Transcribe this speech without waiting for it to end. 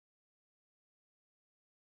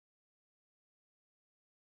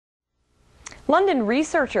London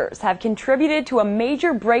researchers have contributed to a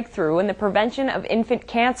major breakthrough in the prevention of infant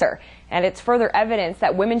cancer, and it's further evidence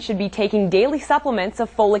that women should be taking daily supplements of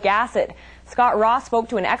folic acid. Scott Ross spoke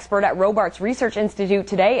to an expert at Robarts Research Institute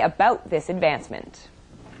today about this advancement.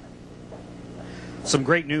 Some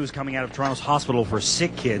great news coming out of Toronto's Hospital for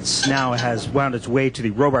Sick Kids now has wound its way to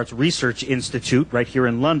the Robarts Research Institute right here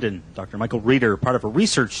in London. Dr. Michael Reeder, part of a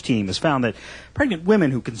research team, has found that pregnant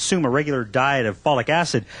women who consume a regular diet of folic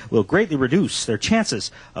acid will greatly reduce their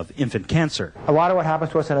chances of infant cancer. A lot of what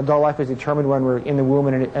happens to us in adult life is determined when we're in the womb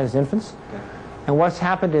and as infants. And what's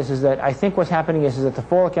happened is that I think what's happening is that the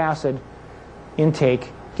folic acid intake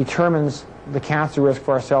determines the cancer risk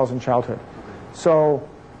for ourselves in childhood. So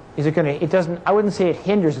is it going to, it doesn't, I wouldn't say it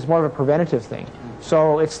hinders, it's more of a preventative thing.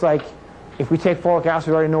 So it's like, if we take folic acid,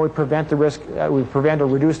 we already know we prevent the risk, we prevent or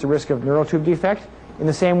reduce the risk of neural tube defect. In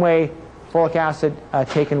the same way, folic acid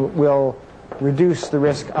taken will reduce the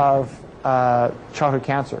risk of childhood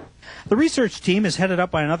cancer. The research team is headed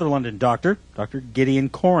up by another London doctor, Dr. Gideon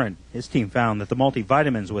Koren. His team found that the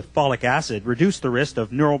multivitamins with folic acid reduced the risk of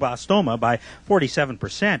neuroblastoma by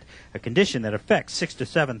 47%, a condition that affects 6,000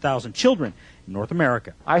 to 7,000 children in North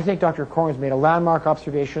America. I think Dr. Koren's made a landmark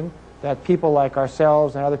observation that people like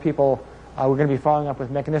ourselves and other people, we're going to be following up with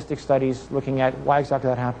mechanistic studies looking at why exactly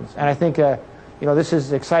that happens. And I think this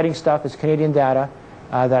is exciting stuff. It's Canadian data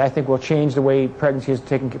that I think will change the way pregnancy is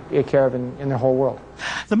taken care of in the whole world.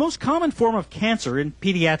 The most common form of cancer in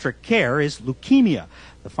pediatric care is leukemia.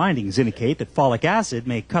 The findings indicate that folic acid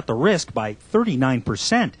may cut the risk by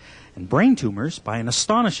 39% and brain tumors by an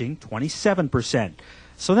astonishing 27%.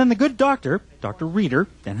 So then the good doctor, Dr. Reeder,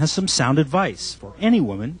 then has some sound advice for any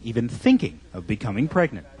woman even thinking of becoming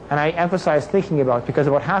pregnant. And I emphasize thinking about it because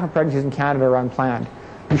about half of pregnancies in Canada are unplanned.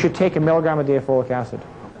 You should take 1 milligram a day of folic acid.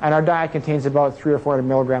 And our diet contains about 300 or 400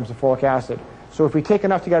 milligrams of folic acid. So if we take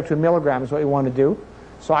enough to get up to 1 milligram is what we want to do.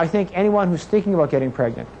 So I think anyone who's thinking about getting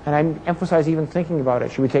pregnant, and I emphasize even thinking about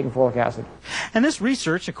it, should be taking folic acid. And this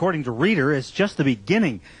research, according to Reeder, is just the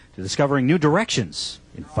beginning to discovering new directions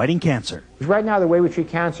in fighting cancer. Right now the way we treat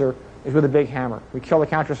cancer is with a big hammer. We kill the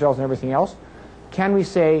cancer cells and everything else. Can we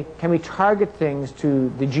target things to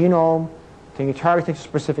the genome, can we target things to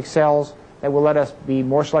specific cells that will let us be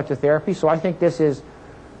more selective therapy? So I think this is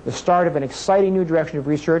the start of an exciting new direction of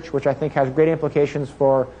research, which I think has great implications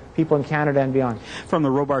for people in Canada and beyond. From the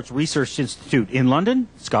Robarts Research Institute in London,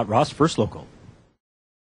 Scott Ross, First Local.